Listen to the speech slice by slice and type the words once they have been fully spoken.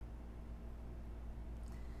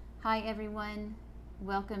Hi, everyone.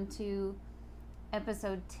 Welcome to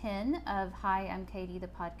episode 10 of Hi, I'm Katie, the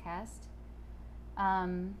podcast. I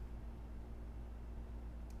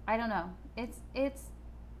don't know. It's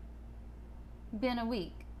been a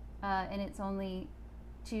week, and it's only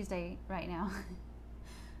Tuesday right now.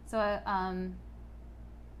 So I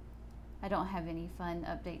don't have any fun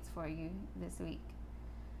updates for you this week.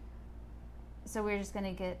 So we're just going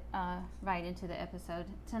to get right into the episode.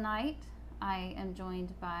 Tonight, I am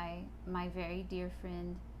joined by my very dear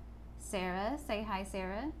friend, Sarah. Say hi,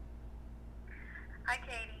 Sarah. Hi,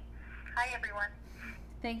 Katie. Hi, everyone.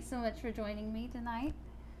 Thanks so much for joining me tonight.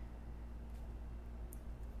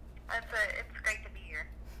 It's great to be here.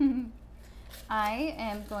 I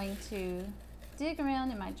am going to dig around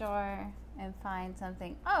in my jar and find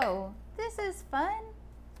something. Oh, this is fun.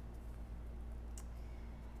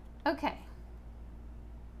 Okay.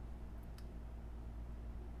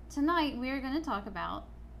 Tonight we are going to talk about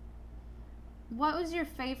what was your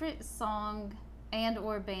favorite song and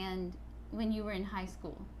or band when you were in high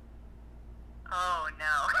school? Oh,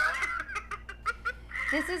 no.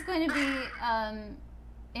 This is going to be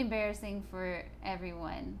embarrassing for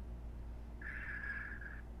everyone.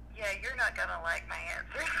 Yeah, you're not going to like my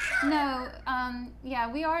answer. No,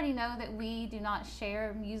 yeah, we already know that we do not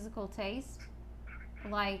share musical taste,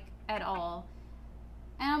 like, at all.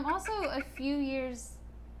 And I'm also a few years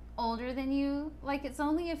older than you. Like, it's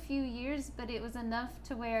only a few years, but it was enough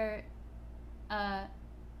to where I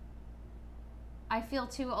feel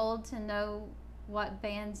too old to know what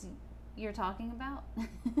bands you're talking about.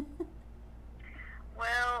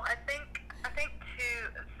 Well, I think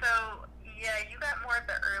too. So yeah, you got more of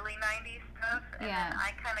the early '90s stuff, and Yeah. then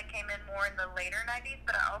I kind of came in more in the later '90s.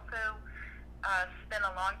 But I also spent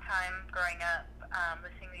a long time growing up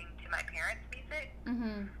listening to my parents' music.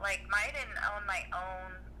 Mm-hmm. Like, I didn't own my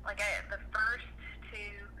own. Like, the first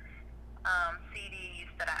two CDs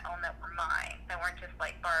that I owned that were mine, that weren't just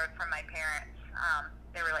like borrowed from my parents.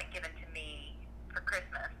 They were like given to me for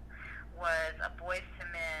Christmas. Was a Boyz II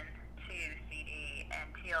Men 2 CD and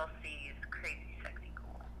TLC's Crazy Sexy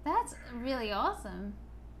Cool. That's really awesome.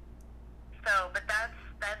 So, but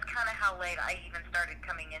that's kind of how late I even started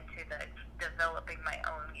coming into the developing my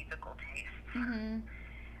own musical taste. Mm-hmm.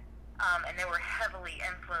 And they were heavily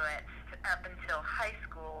influenced up until high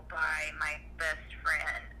school by my best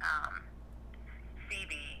friend,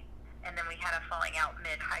 Phoebe, and then we had a falling out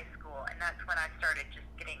mid-high school, and that's when I started just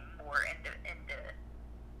getting more into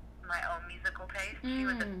my own musical taste. She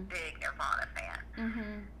was a big Nirvana fan.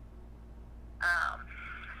 Mm-hmm.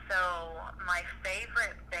 So my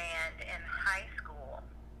favorite band in high school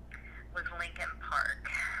was Linkin Park.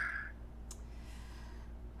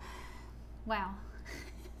 Wow.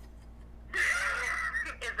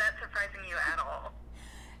 Is that surprising you at all?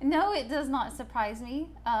 No, it does not surprise me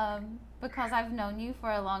because I've known you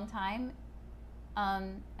for a long time,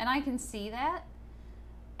 and I can see that,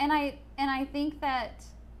 and I think that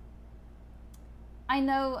I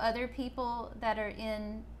know other people that are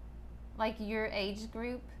in like your age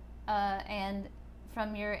group and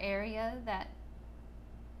from your area that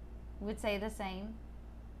would say the same.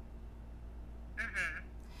 Mm-hmm.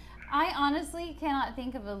 I honestly cannot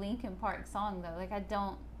think of a Linkin Park song though. Like, I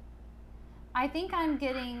don't. I think I'm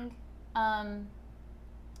getting.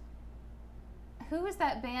 Who was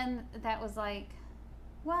that band that was like,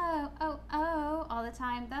 whoa, oh, oh, all the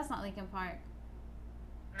time? That's not Linkin Park.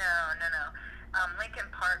 No. Linkin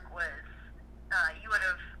Park was. You would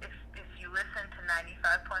have, if you listened to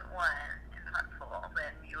 95.1 in Huntsville,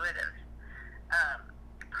 then you would have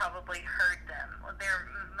probably heard them. Well, their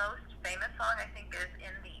most famous song, I think, is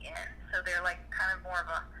 "In the End." So they're like kind of more of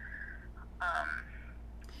a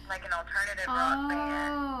like an alternative rock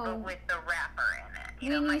band, but with the rapper in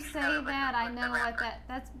it. When you say that, I know what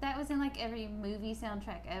that was in like every movie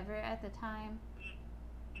soundtrack ever at the time.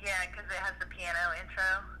 Yeah, because it has the piano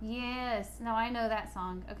intro. Yes. No, I know that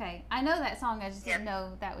song. Okay. I know that song. I just didn't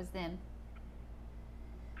know that was them.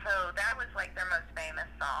 So that was like their most famous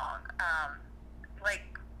song.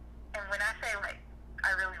 And when I say like,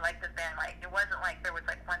 I really like this band, like, it wasn't like there was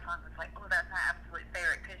like one song that's like, oh, that's my absolute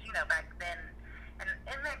favorite. Because, you know, back then, and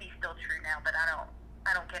it may be still true now, but I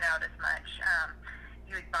don't get out as much.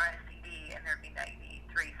 You would buy a CD and there'd be maybe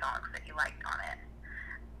 3 songs that you liked on it.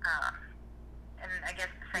 And I guess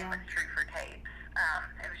the same was true for tapes.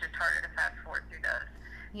 It was just harder to fast forward through those.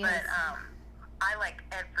 Yes. But I like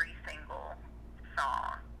every single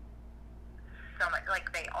song so much. Like,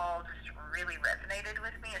 they all just really resonated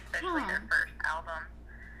with me, especially their first album,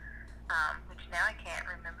 which now I can't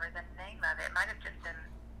remember the name of it. It might have just been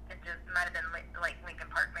like Linkin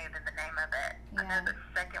Park may have been the name of it. Yeah. I know the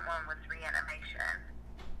second one was Reanimation.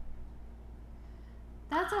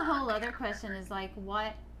 That's a whole other question. Is like,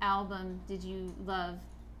 what album did you love,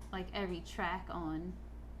 like every track on?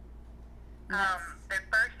 Their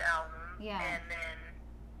first album, Yeah. and then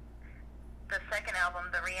the second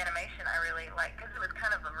album, the Reanimation, I really liked because it was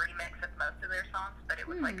kind of a remix of most of their songs, but it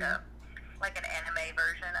was like an anime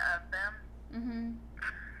version of them. Mm-hmm.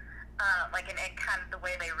 Like, and it kind of, the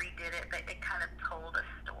way they redid it, it kind of told a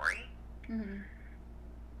story. Mm-hmm.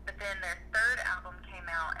 But then their third album came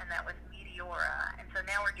out, and that was Meteora. And so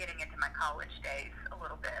now we're getting into my college days a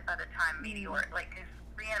little bit by the time Meteora, like, because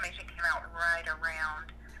Reanimation came out right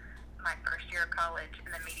around my first year of college, and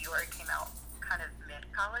then Meteora came out kind of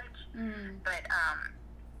mid-college. Mm-hmm. But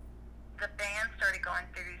the band started going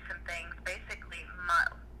through some things. Basically,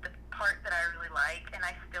 the part that I really like, and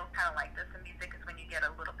I still kind of like this in music, is when you get a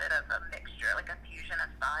little bit of a mixture, like a fusion of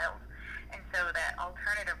styles. And so that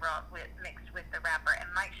alternative rock mixed with the rapper, and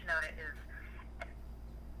Mike Shinoda is an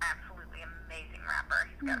absolutely amazing rapper.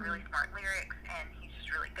 He's got really smart lyrics, and he's just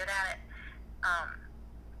really good at it.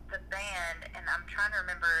 The band, and I'm trying to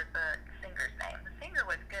remember the singer's name. The singer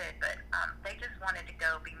was good, but they just wanted to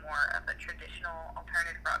go be more of a traditional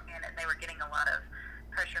alternative rock band, and they were getting a lot of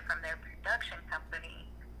pressure from their production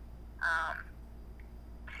company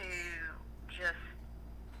to just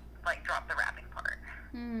like drop the rapping part.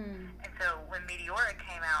 And so when Meteora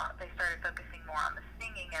came out, they started focusing more on the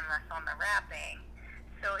singing and less on the rapping.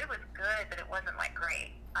 So it was good, but it wasn't like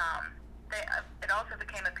great. It also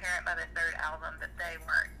became apparent by the third album that they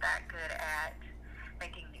weren't that good at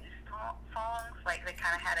making new songs. Like, they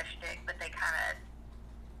kind of had a shtick, but they kind of...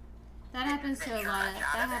 That happens to a lot.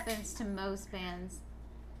 That happens to most bands.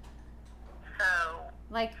 So...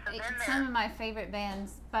 Like, some of my favorite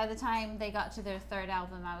bands, by the time they got to their third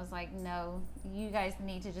album, I was like, no, you guys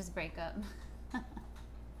need to just break up.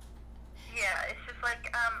 Yeah, it's just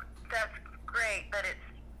like, that's great, but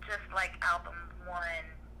it's just like album one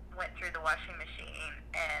went through the washing machine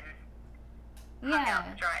and hung out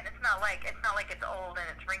to dry. And it's not like it's old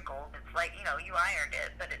and it's wrinkled. It's like, you know, you ironed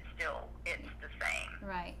it, but it's the same.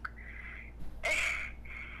 Right.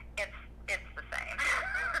 It's the same.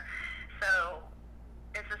 So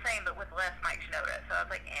it's the same, but with less Mike Shinoda. So I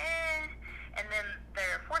was like, And then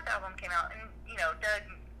their fourth album came out, and you know, Doug,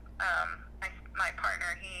 my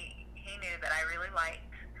partner, he knew that I really liked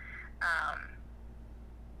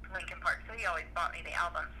Linkin Park, so he always bought me the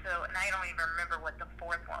album. So, and I don't even remember what the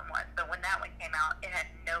fourth one was, but when that one came out, it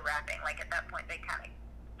had no rapping. Like, at that point, they kind of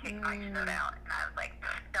kicked Mike Shinoda out, and I was like,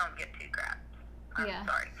 don't get too crapped. I'm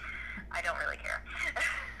sorry. I don't really care.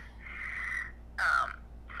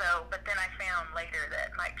 But then I found later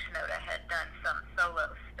that Mike Shinoda had done some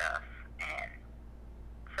solo stuff, and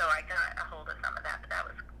so I got a hold of some of that, but that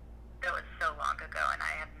was so long ago, and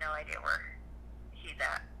I have no idea where he's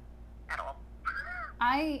at all.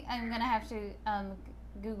 I am going to have to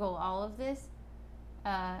Google all of this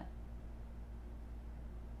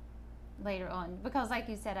later on, because like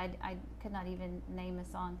you said, I could not even name a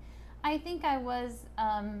song. I think I was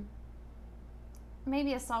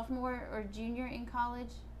maybe a sophomore or junior in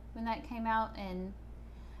college when that came out. And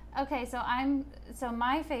okay, so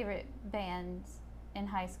my favorite bands in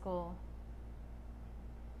high school,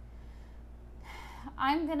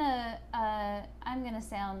 I'm gonna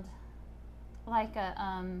sound like a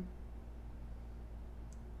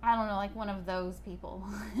I don't know, like one of those people.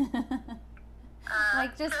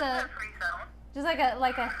 Like just like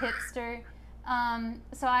a hipster.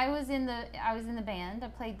 So I was in the band. I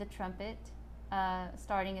played the trumpet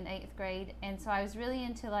starting in 8th grade, and so I was really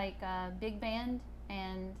into like big band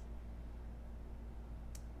and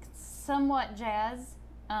somewhat jazz.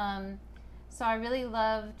 So I really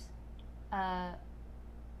loved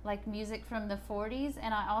like music from the 40s,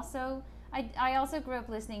 and I also grew up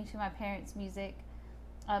listening to my parents' music.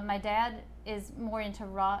 My dad is more into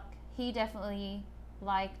rock. He definitely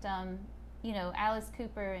liked Alice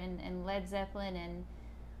Cooper and Led Zeppelin and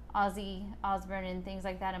Ozzy Osbourne and things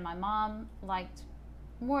like that. And my mom liked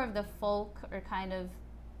more of the folk, or kind of,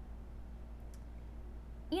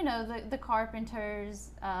 the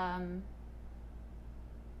Carpenters,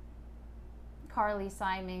 Carly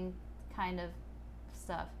Simon kind of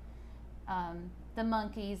stuff. The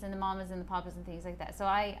Monkees and the Mamas and the Papas and things like that. So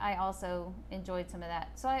I also enjoyed some of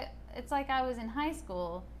that. So it's like I was in high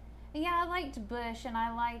school. And yeah, I liked Bush, and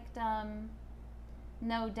I liked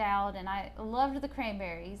No Doubt, and I loved the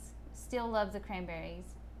Cranberries. Still love the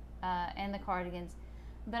Cranberries and the Cardigans.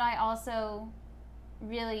 But I also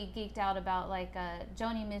really geeked out about like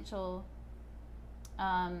Joni Mitchell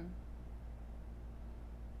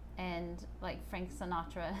and like Frank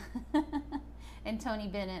Sinatra and Tony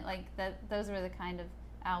Bennett. Like those were the kind of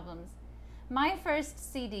albums. My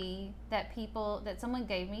first CD that someone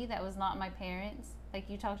gave me that was not my parents, like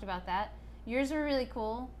you talked about that. Yours were really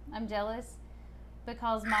cool. I'm jealous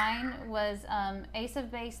because mine was Ace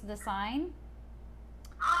of Base, The Sign.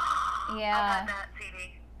 Yeah. I've had that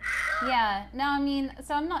CD. Yeah. No, I mean,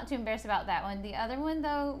 so I'm not too embarrassed about that one. The other one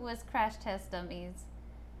though was Crash Test Dummies.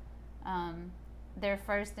 Their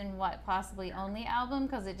first and possibly only album,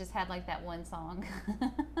 because it just had like that one song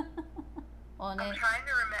on it. I'm trying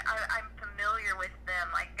to remember. I'm familiar with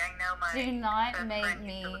them. Like I know my. Do not best make friend used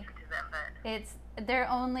me. to listen to them, but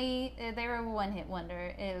They were a one hit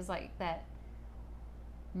wonder. It was like that.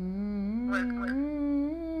 You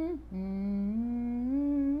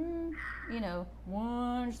know,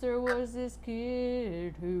 once there was this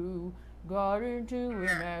kid who got into an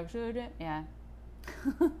accident. Yeah.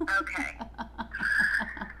 Okay.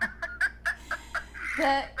 But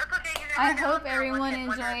That's okay. You I never know hope if they're everyone one-hit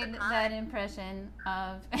wonder at the enjoyed time. that impression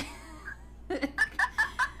of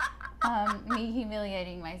me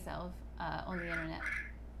humiliating myself on the internet.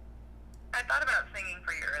 I thought about singing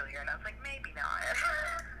for you earlier, and I was like, maybe not.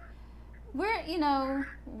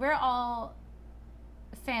 We're all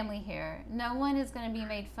family here. No one is going to be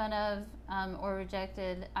made fun of or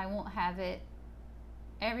rejected. I won't have it.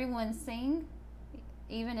 Everyone sing,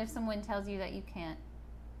 even if someone tells you that you can't.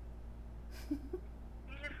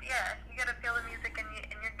 You gotta feel the music, and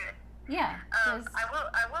you're good. Yeah. I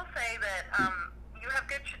will say that you have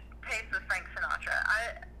good taste with Frank Sinatra.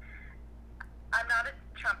 I'm not a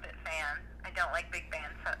trumpet fan. I don't like big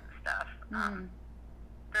band stuff.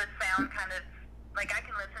 The sound kind of, like, I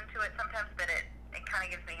can listen to it sometimes, but it kind of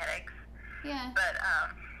gives me headaches. Yeah. But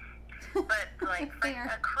like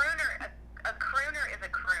a crooner is a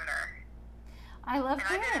crooner. I love And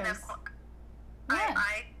I did crooners. enough. Yeah.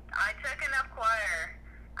 I took enough choir.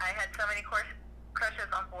 I had so many crushes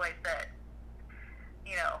on boys that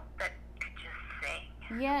that could just sing.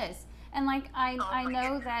 Yes. And like I my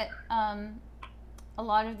know goodness. that a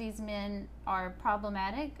lot of these men are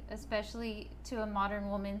problematic, especially to a modern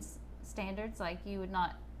woman's standards. Like, you would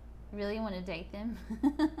not really want to date them.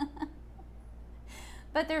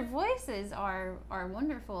 But their voices are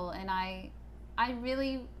wonderful, and I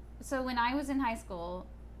really, so when I was in high school,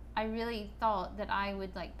 I really thought that I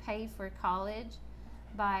would like pay for college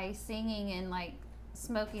by singing in like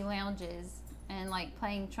smoky lounges and like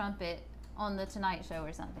playing trumpet on the Tonight Show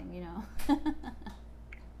or something, If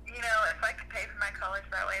I could pay for my college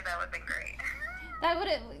that way, that would have been great. That would,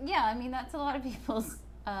 yeah, I mean, that's a lot of people's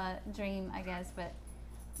dream, I guess, but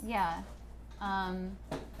yeah.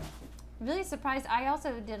 Really surprised. I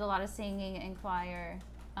also did a lot of singing in choir.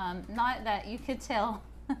 Not that you could tell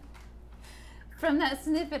from that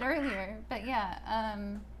snippet earlier, but yeah.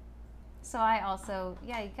 So I also,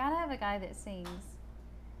 you gotta have a guy that sings.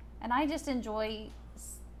 And I just enjoy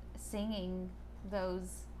singing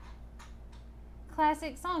those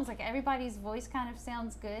classic songs. Like, everybody's voice kind of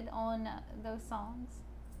sounds good on those songs.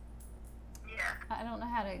 Yeah. I don't know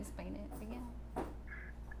how to explain it, but yeah.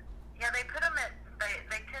 Yeah, they put them at,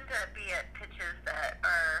 they tend to be at pitches that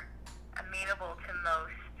are amenable to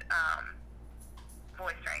most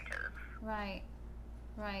voice ranges. Right.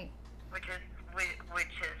 Which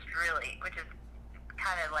is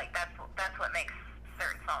kind of like, that's what makes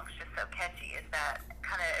certain songs just so catchy, is that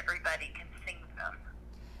kind of everybody can sing them.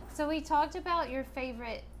 So we talked about your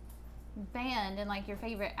favorite band and like your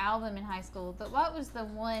favorite album in high school, but what was the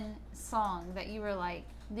one song that you were like,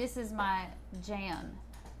 this is my jam?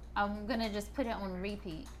 I'm gonna just put it on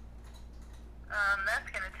repeat. That's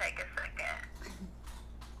gonna take a second.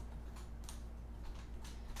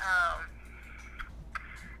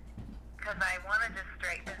 Because I want to just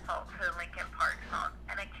straight default to a Linkin Park song,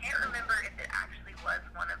 and I can't remember if it actually was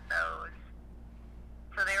one of those.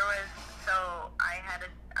 So I had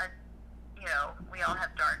we all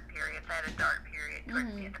have dark periods. I had a dark period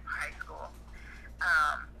towards the end of high school.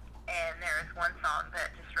 And there was one song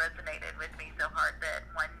that just resonated with me so hard that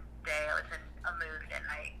one day I was in a mood and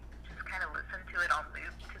I just kind of listened to it on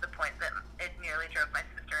loop to the point that it nearly drove my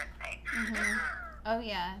sister insane. Oh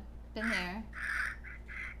yeah, been there.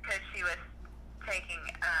 Because she was taking,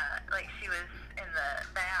 she was in the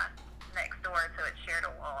bath next door, so it shared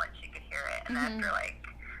a wall and she could hear it. And after I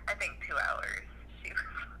think 2 hours, she was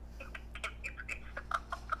like, can you please stop?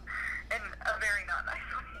 In a very not nice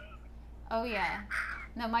way. Oh yeah.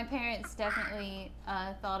 No, my parents definitely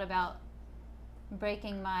thought about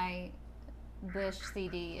breaking my Bush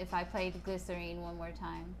CD if I played Glycerine one more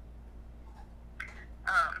time.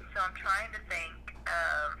 So I'm trying to think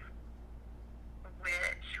of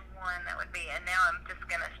which one that would be, and now I'm just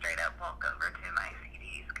gonna straight up walk over to my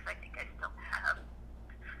CDs because I think I still have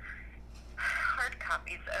hard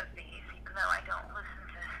copies of the Easy though I don't listen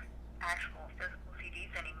to actual physical CDs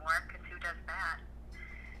anymore, because who does that?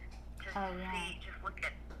 Just Oh yeah. just look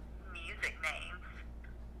at music names,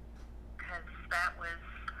 because that was,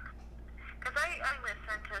 because I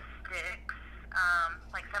listened to Styx,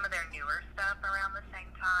 like some of their newer stuff around the same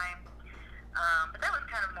time, but that was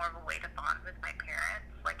kind of more of a way to bond with my parents.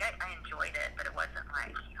 Like, I enjoyed it, but it wasn't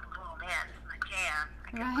like, oh man, this is my jam, I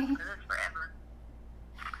can listen to this forever.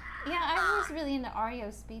 Yeah, I was really into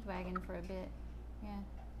REO Speedwagon for a bit. Yeah.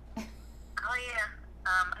 Oh yeah.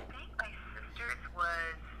 I think my sister's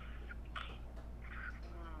was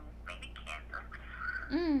maybe Kansas.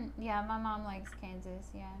 Yeah, my mom likes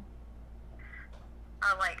Kansas. Yeah.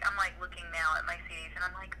 I'm like looking now at my CDs and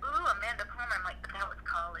I'm like, ooh, Amanda Palmer. I'm like, but that was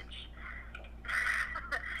college.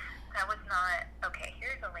 That was not okay.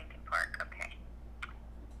 Here's a Linkin Park. Okay.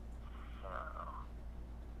 So.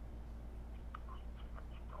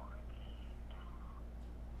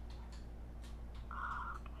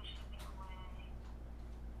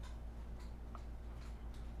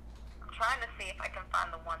 I'm trying to see if I can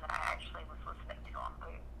find the one that I actually was listening to on Boo.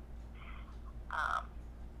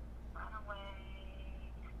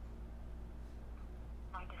 Runaway,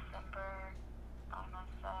 My December, By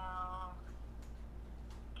Myself,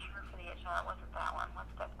 True for the Itch. No, it wasn't that one. One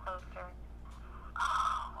Step Closer.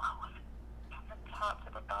 Oh, what was it? From the top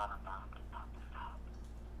to the bottom, bottom to top to top.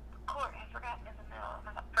 Court, I've forgotten in the middle.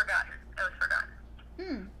 Forgotten. It was Forgotten.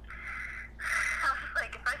 I was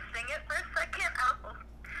like, if I sing it for a second, I'll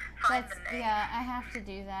find the name. Yeah, I have to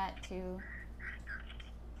do that too.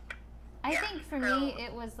 I think for me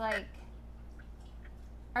it was like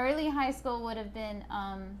early high school would have been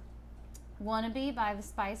Wannabe by the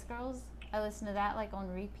Spice Girls. I listened to that like on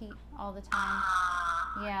repeat all the time.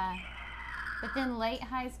 Yeah. But then late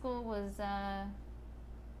high school was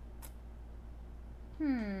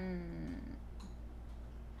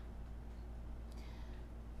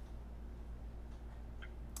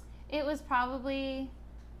it was probably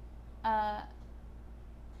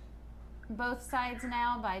Both Sides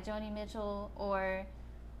Now by Joni Mitchell, or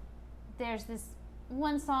there's this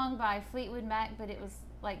one song by Fleetwood Mac, but it was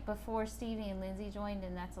like before Stevie and Lindsay joined,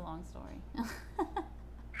 and that's a long story.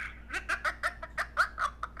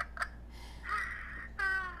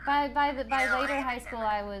 by later high school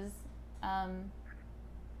I was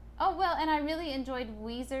oh well, and I really enjoyed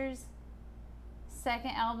Weezer's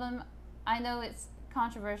second album. I know it's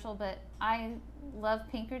controversial, but I love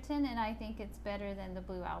Pinkerton, and I think it's better than the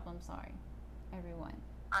Blue album. Sorry, everyone.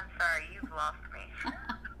 I'm sorry, you've lost me.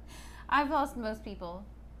 I've lost most people.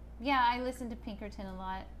 Yeah, I listen to Pinkerton a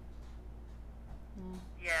lot.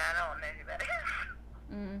 Yeah, I don't know who that is.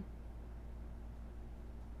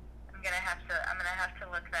 I'm gonna have to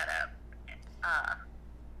look that up.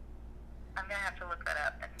 I'm gonna have to look that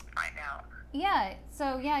up and find out. Yeah,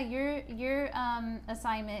 so yeah, your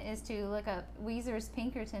assignment is to look up Weezer's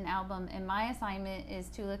Pinkerton album, and my assignment is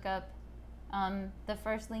to look up the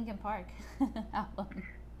first Linkin Park album.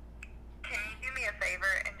 Can you do me a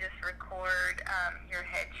favor and just record your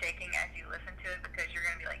head shaking as you listen to it, because you're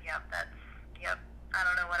gonna be like, yep, I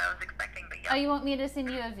don't know what I was expecting, but yep. Oh, you want me to send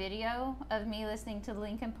you a video of me listening to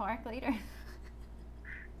Linkin Park later?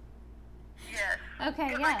 Yes.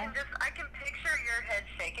 Okay, yeah. I can picture your head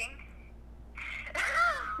shaking.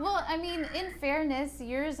 Well, I mean, in fairness,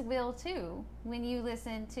 yours will too when you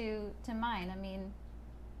listen to mine. I mean,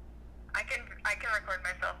 I can record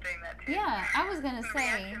myself doing that too. Yeah, I was gonna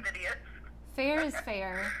say, reaction videos. Fair is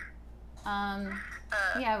fair.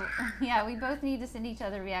 Yeah, we both need to send each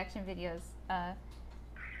other reaction videos.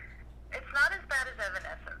 It's not as bad as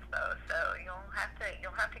Evanescence though, so you'll have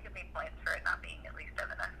to give me points for it not being at least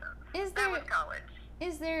Evanescence. That was college.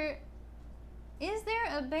 Is there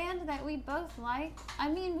a band that we both like? I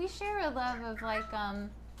mean, we share a love of like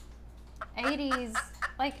 80s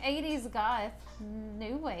goth,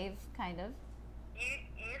 new wave kind of.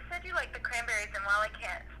 You said you like the Cranberries, and while I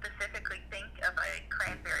can't specifically think of a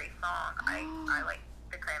Cranberry song, I like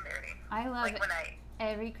the Cranberries. I love like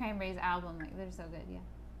every Cranberries album. Like, they're so good, yeah.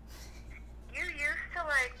 You used to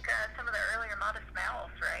like some of the earlier Modest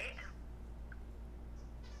Mouse, right?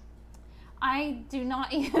 I do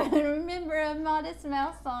not even remember a Modest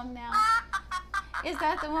Mouse song now. Is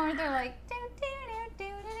that the one where they're like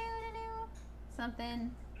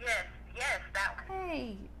something? Yes, that one.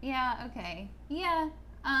 Hey, yeah, okay, yeah.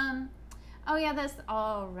 Oh yeah, that's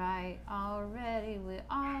all right. Already with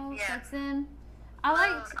all that's in.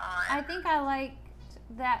 I think I liked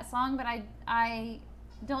that song, but I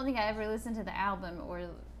don't think I ever listened to the album or.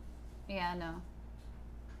 Yeah, no.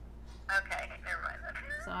 Okay, never mind then.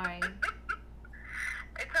 Sorry.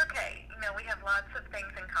 It's okay. We have lots of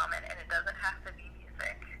things in common, and it doesn't have to be music.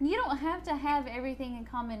 music. You don't have to have everything in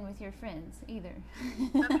common with your friends either.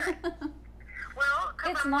 That's right. Well,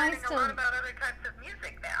 because It's I'm nice learning to- a lot about other types of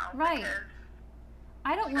music now. Right. Because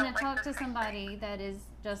I don't we want don't to like talk the to same somebody that is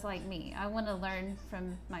just like me. I want to learn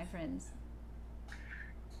from my friends.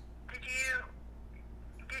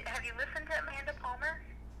 have you listened to Amanda Palmer?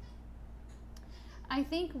 I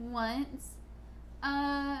think once,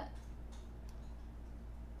 and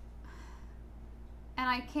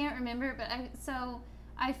I can't remember, but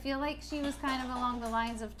I feel like she was kind of along the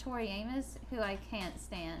lines of Tori Amos, who I can't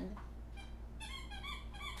stand.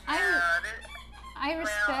 I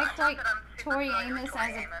respect not like that I'm super Tori familiar with Amos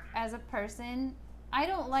Tori as Amos. a person. I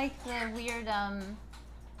don't like the weird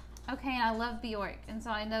okay, and I love Bjork, and so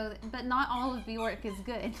I know but not all of Bjork is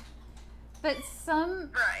good. But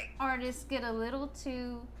some Right. artists get a little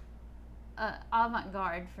too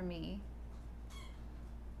avant-garde for me.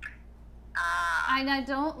 And I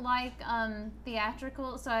don't like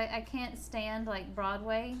theatrical, so I can't stand like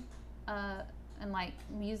Broadway and like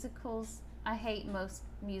musicals. I hate most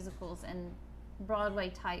musicals and Broadway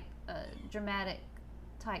type dramatic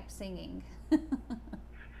type singing.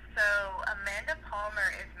 So Amanda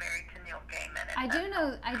Palmer is married to Neil Gaiman. I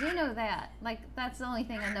do know that. Like that's the only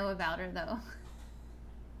thing I know about her though.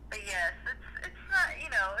 But yes, it's not,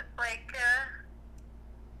 it's like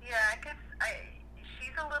yeah,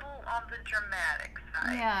 she's a little on the dramatic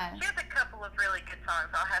side. Yeah. She has a couple of really good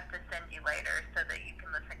songs. I'll have to send you later so that you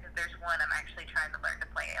can listen, because there's one I'm actually trying to learn to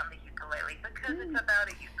play on the ukulele because it's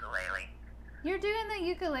about a ukulele. You're doing the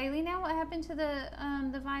ukulele now? What happened to the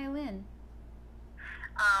violin?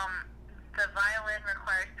 The violin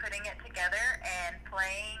requires putting it together and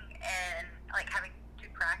playing and like having to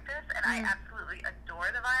practice, and I absolutely adore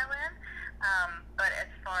the violin. But as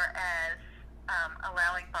far as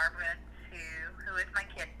allowing Barbara who is my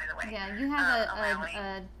kid, by the way. Yeah, you have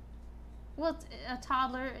a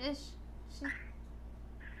toddler-ish.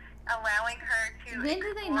 Allowing her to. When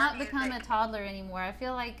do they explore not music. become a toddler anymore? I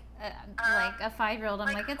feel like a 5-year-old.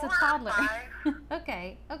 I'm like it's a 4 or toddler. 5.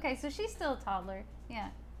 Okay, so she's still a toddler. Yeah.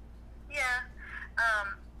 Yeah.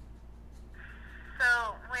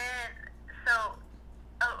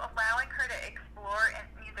 Allowing her to explore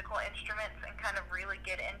musical instruments and kind of really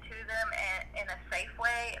get into them in a safe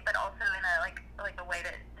way, but also in a like a way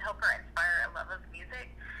to help her inspire a love of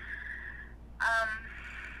music.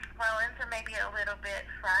 Violins are maybe a little bit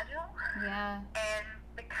fragile. Yeah. And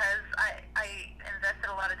because I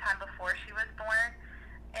invested a lot of time before she was born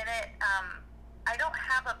in it, I don't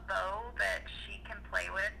have a bow that she can play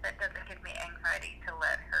with that doesn't give me anxiety to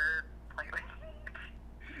let her play with.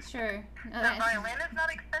 Sure. The violin is not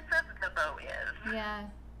expensive, the bow is. Yeah,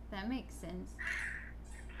 that makes sense.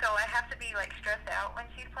 So I have to be like stressed out when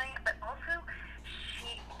she's playing it, but also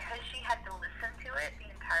because she had to listen to it the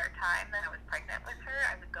entire time that I was pregnant with her,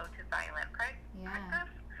 I would go to violin practice.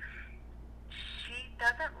 She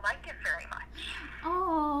doesn't like it very much.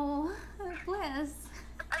 Oh, bless.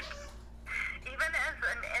 Even as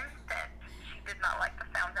an infant, she did not like the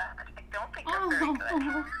sound that much. I don't think that's very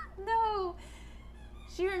good. No.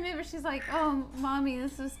 She remembers, she's like, oh, Mommy,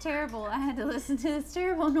 this was terrible. I had to listen to this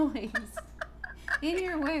terrible noise in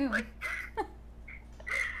your womb. It's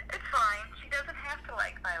fine. She doesn't have to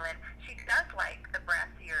like violin. She does like the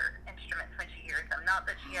brassier instruments when she hears them. Not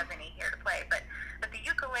that she has any here to play, but the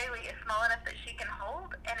ukulele is small enough that she can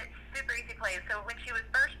hold, and it's super easy to play. So when she was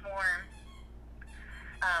first born,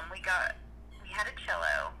 we had a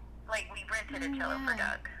cello. Like, we rented a cello for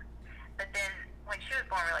Doug. But then when she was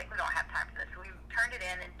born, we were like, we don't have time for this. So we turned it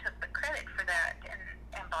in and took the credit for that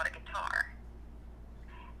and bought a guitar,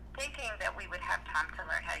 thinking that we would have time to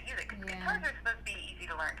learn how to use it, because guitars are supposed to be easy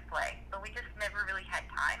to learn to play, but we just never really had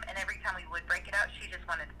time, and every time we would break it out, she just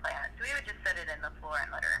wanted to play on it, so we would just set it in the floor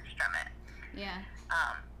and let her strum it. Yeah.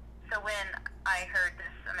 So when I heard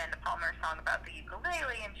this Amanda Palmer song about the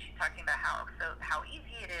ukulele, and she's talking about how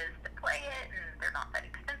easy it is to play it, and they're not that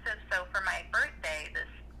expensive, so for my birthday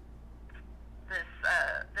this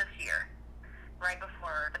year, right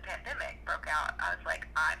before the pandemic broke out, I was like,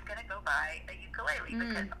 I'm gonna go buy a ukulele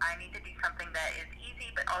because I need to do something that is easy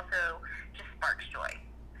but also just sparks joy.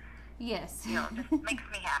 Yes. Just makes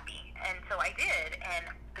me happy. And so I did, and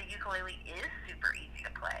the ukulele is super easy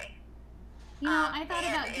to play. I thought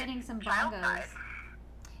about getting some bongos.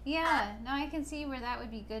 Yeah, no, I can see where that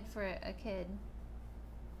would be good for a kid.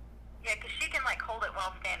 Yeah, because she can like hold it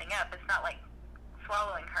while standing up. It's not like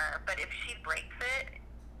swallowing her, but if she breaks it,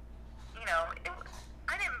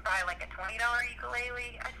 I didn't buy like a $20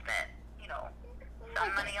 ukulele. I spent,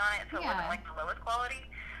 some money on it, so it wasn't like the lowest quality,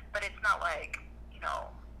 but it's not like,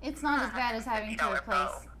 It's not as bad as having to replace.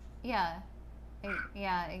 bow. Yeah.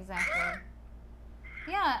 Yeah, exactly.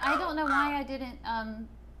 Yeah, I So, don't know why I didn't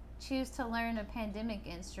choose to learn a pandemic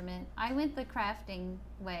instrument. I went the crafting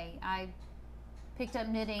way. I picked up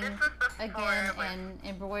knitting this was before again it was. and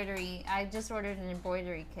embroidery. I just ordered an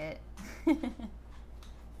embroidery kit. Look,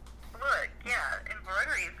 yeah,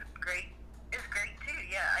 embroidery is great. Is great too.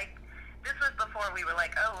 Yeah, I. This was before we were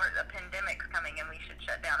like, oh, the pandemic's coming and we should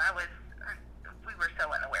shut down. We were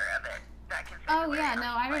so unaware of it back in Oh February. yeah,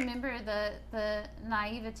 no, I Like, remember the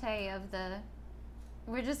naivete of the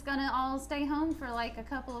we're just gonna all stay home for like a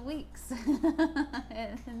couple of weeks,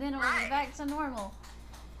 and then it'll be right. back to normal.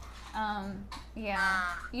 Yeah,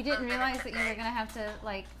 you So didn't then realize it's that a you were day, gonna have to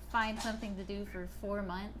like find something to do for 4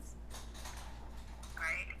 months.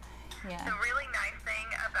 right? Yeah. The really nice thing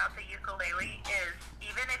about the ukulele is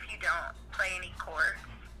even if you don't play any chords,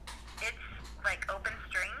 it's like open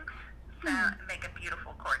strings that make a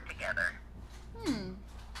beautiful chord together.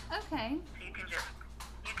 Okay. So you can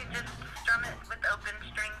just strum it with open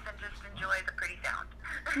strings and just enjoy the pretty sound.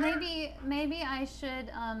 Maybe I should.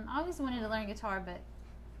 I always wanted to learn guitar, but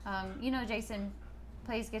Jason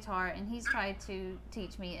plays guitar, and he's tried to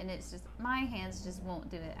teach me, and it's just my hands just won't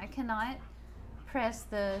do it. I cannot press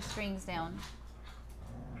the strings down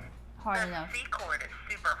hard The enough. C chord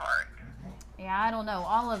is super hard. Yeah, I don't know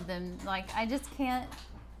all of them. Like I just can't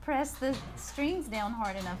press the strings down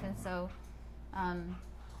hard enough, and so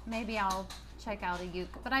maybe I'll check out a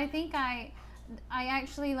uke. But I think I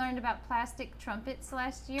actually learned about plastic trumpets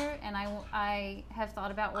last year, and I have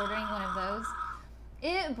thought about ordering one of those.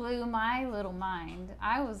 It blew my little mind.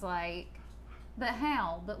 I was like, but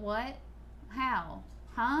how? But what? How?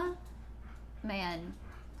 Huh? Man,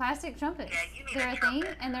 plastic trumpets. Yeah, you need They're a a thing,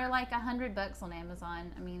 trumpet. and they're like $100 on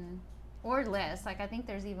Amazon. I mean, or less. Like I think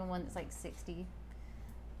there's even one that's like 60.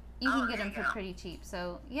 You Oh, can get there them you for go. pretty cheap.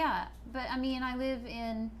 So yeah, but I mean, I live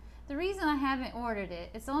in. The reason I haven't ordered it,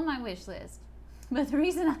 it's on my wish list, but the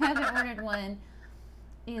reason I haven't ordered one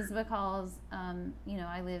is because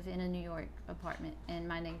I live in a New York apartment, and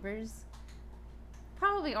my neighbors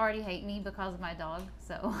probably already hate me because of my dog.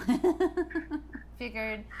 So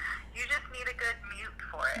figured You just need a good mute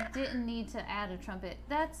for it. didn't need to add a trumpet.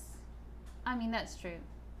 That's true.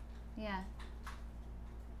 Yeah.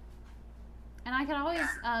 And I could always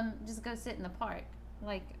just go sit in the park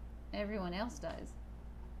like everyone else does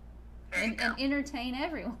There you and go. entertain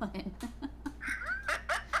everyone.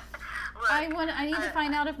 Look, I need to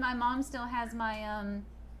find out if my mom still has my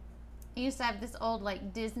I used to have this old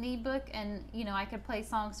like Disney book, and I could play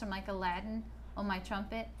songs from like Aladdin on my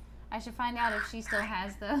trumpet. I should find out if she still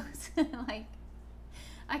has those. Like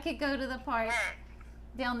I could go to the park Yes,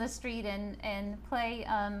 down the street and play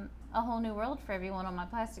A Whole New World for everyone on my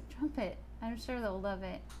plastic trumpet. I'm sure they'll love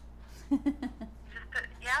it. yes.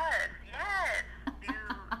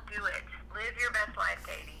 Do it. Live your best life,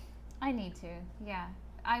 Katie. I need to, yeah.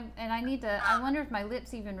 I need to. I wonder if my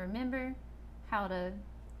lips even remember how to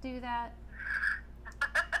do that.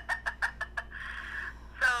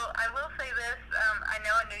 So I will say this. I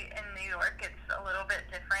know in New York it's a little bit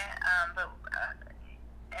different, but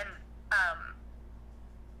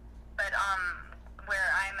where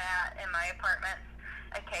I'm at in my apartments,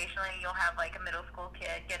 occasionally you'll have like a middle school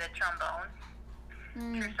kid get a trombone.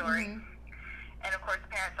 True story. Mhm. And of course,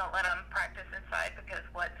 parents don't let them practice inside because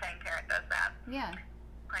what sane parent does that? Yeah.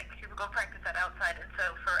 Like he would go practice that outside, and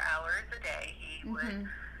so for hours a day he would,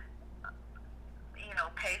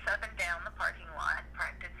 pace up and down the parking lot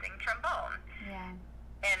practicing trombone. Yeah.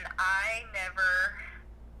 And I never.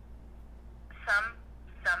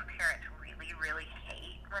 Some parents really, really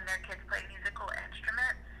hate when their kids play musical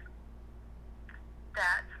instruments.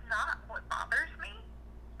 That's not what bothers me.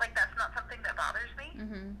 Like that's not something that bothers me.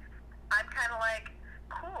 Mhm. I'm kind of like,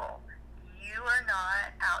 cool. You are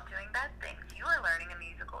not out doing bad things. You are learning a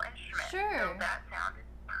musical instrument. Sure. So that sounded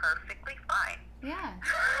perfectly fine. Yeah.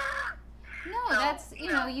 No, So, that's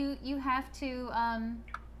you have to.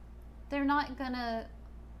 They're not gonna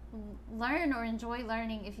learn or enjoy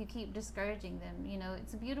learning if you keep discouraging them.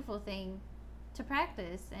 It's a beautiful thing to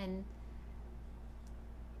practice, and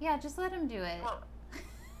yeah, just let them do it. Well,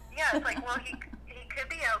 yeah, it's like, well, he could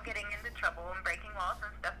be out getting into trouble and breaking laws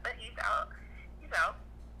and stuff, but he's out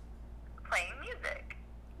playing music.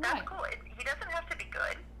 That's Right. cool. He doesn't have to be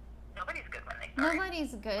good. Nobody's good when they start.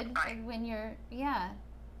 Nobody's good Right. when you're. Yeah,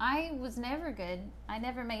 I was never good. I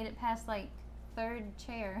never made it past like third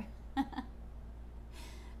chair.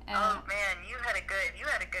 Oh man, you had a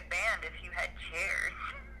good band if you had chairs.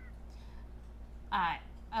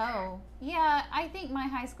 Yeah, I think my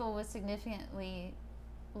high school was significantly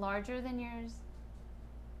larger than yours,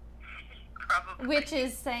 Probably. which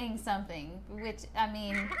is saying something. Which I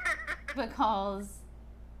mean, because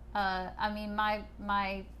I mean, my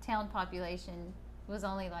town population was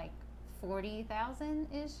only like 40,000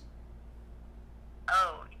 ish.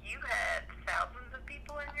 Oh, you had thousands of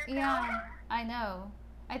people in your town? Yeah, I know.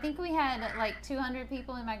 I think we had like 200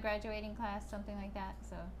 people in my graduating class, something like that.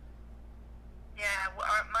 So Yeah, well,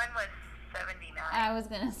 mine was 79. I was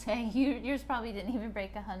gonna say yours probably didn't even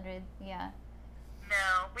break 100. Yeah.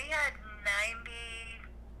 No, we had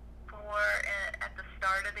 94 at the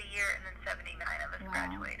start of the year, and then 79 of us Wow.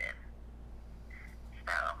 graduated.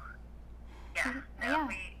 So, yeah, no, Yeah.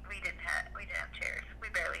 we didn't have chairs. We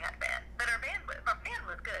barely had band, but our band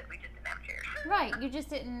was good. We just didn't have chairs. Right. You just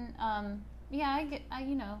didn't. Yeah, I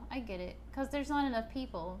get it, because there's not enough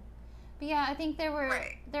people. But yeah, I think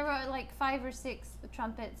Right. there were like 5 or 6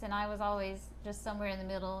 trumpets, and I was always just somewhere in the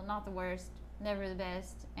middle, not the worst, never the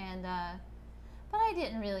best, and but I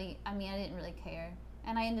didn't really. I mean, I didn't really care,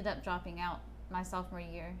 and I ended up dropping out my sophomore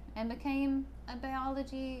year and became a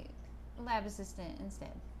biology lab assistant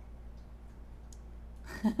instead.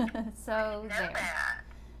 So Know there. that.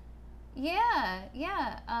 Yeah,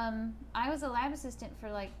 yeah. I was a lab assistant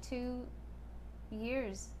for like 2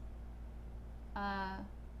 years. I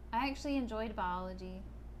actually enjoyed biology.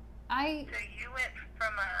 I So you went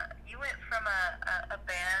from a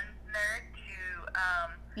band nerd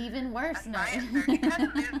to even a worse no. science nerd. You kind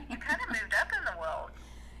of moved up in the world.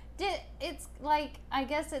 It's like, I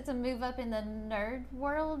guess it's a move up in the nerd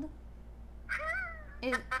world.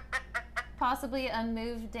 It possibly a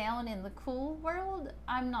move down in the cool world.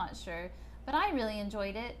 I'm not sure, but I really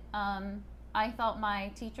enjoyed it. I thought my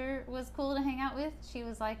teacher was cool to hang out with. She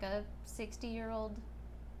was like a 60-year-old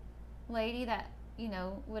lady that,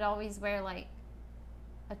 would always wear like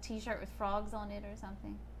a t-shirt with frogs on it or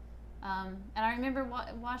something. And I remember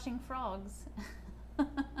washing frogs.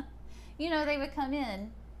 They would come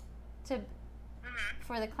in to Mhm.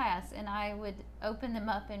 for the class, and I would open them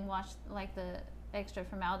up and wash like the extra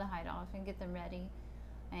formaldehyde off and get them ready,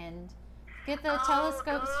 and get the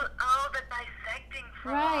telescopes The dissecting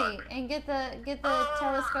right, frogs. and get the Oh.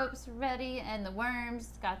 telescopes ready, and the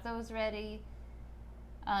worms, got those ready.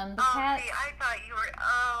 The Oh, cats. see, I thought you were.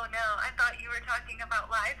 Oh no, I thought you were talking about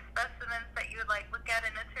live specimens that you would like look at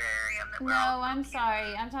in a terrarium. That were all No, so I'm cute.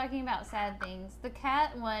 sorry. I'm talking about sad things. The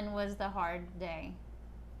cat one was the hard day.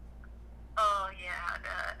 Oh yeah,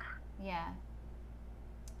 that. Yeah.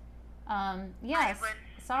 Yes. I was.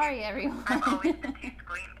 Sorry, everyone. I've always been too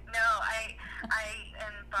squeamish. No, I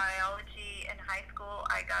in biology in high school,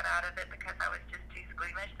 I got out of it because I was just too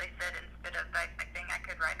squeamish. They said instead of dissecting, I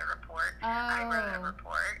could write a report. I wrote a Oh.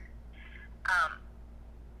 report.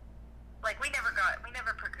 Like we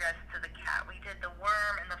never progressed to the cat. We did the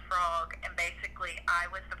worm and the frog, and basically I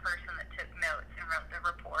was the person that took notes and wrote the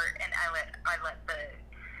report, and I let the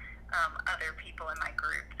other people in my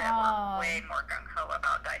group that Oh. were way more gung ho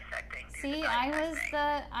about dissecting. Do See, the dissecting.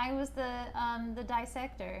 I was the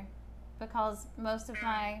dissector, because most of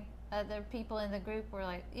my other people in the group were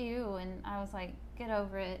like, ew, and I was like, get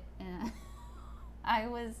over it. And I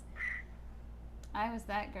was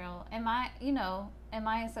that girl. Am I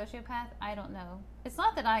a sociopath? I don't know. It's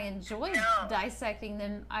not that I enjoyed No. dissecting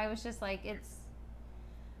them. I was just like,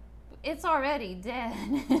 it's already dead.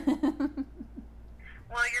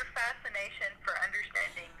 Well, your fascination for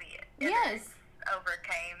understanding the Yes. evidence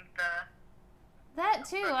overcame the. That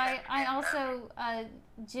too. I Okay, also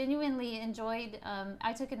genuinely enjoyed.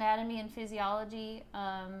 I took anatomy and physiology.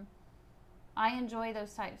 I enjoy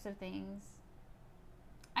those types of things.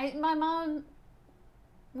 My mom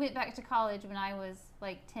went back to college when I was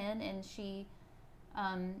like 10, and she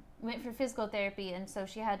went for physical therapy, and so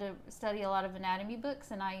she had to study a lot of anatomy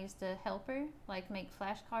books, and I used to help her, like make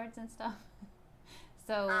flashcards and stuff.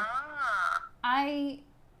 So Ah. I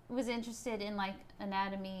was interested in like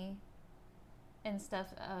anatomy and stuff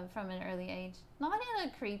from an early age. Not in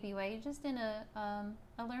a creepy way, just in a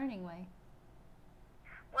learning way.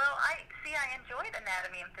 Well, I enjoyed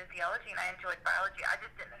anatomy and physiology, and I enjoyed biology. I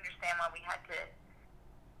just didn't understand why we had to.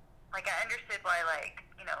 Like, I understood why, like,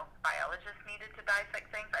 biologists needed to dissect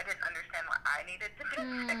things. I didn't understand why I needed to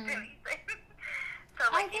dissect anything. So,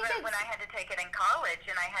 I like, think even when I had to take it in college,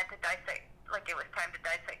 and I had to dissect, like, it was time to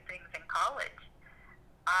dissect things in college,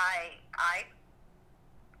 I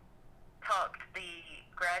talked the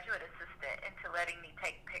graduate assistant into letting me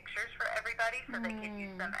take pictures for everybody so they could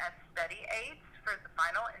use them as study aids for the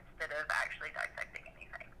final instead of actually dissecting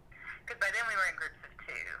anything. Because by then we were in groups of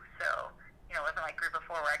 2, so it wasn't like group of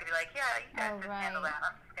 4 where I could be like, yeah, you guys just handle that.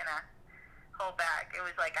 I'm just gonna hold back. It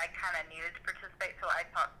was like I kind of needed to participate, so I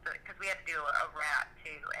talked because we had to do a rat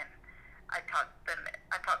too, and I talked them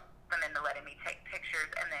into letting me take pictures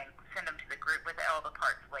and then send them to the group with all the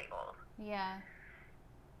parts labeled. Yeah.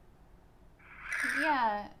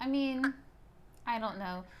 Yeah, I mean, I don't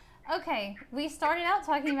know. Okay, we started out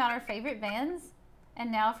talking about our favorite bands,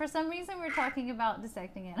 and now for some reason we're talking about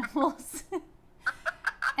dissecting animals.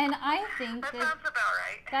 And I think That that sounds about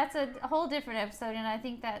right. that's a whole different episode, and I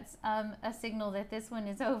think that's a signal that this one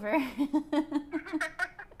is over.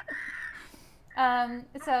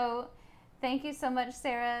 So, thank you so much,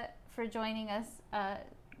 Sarah, for joining us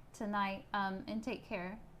tonight, and take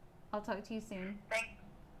care. I'll talk to you soon.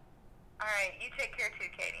 All right, you take care too,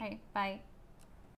 Katie. Okay, bye.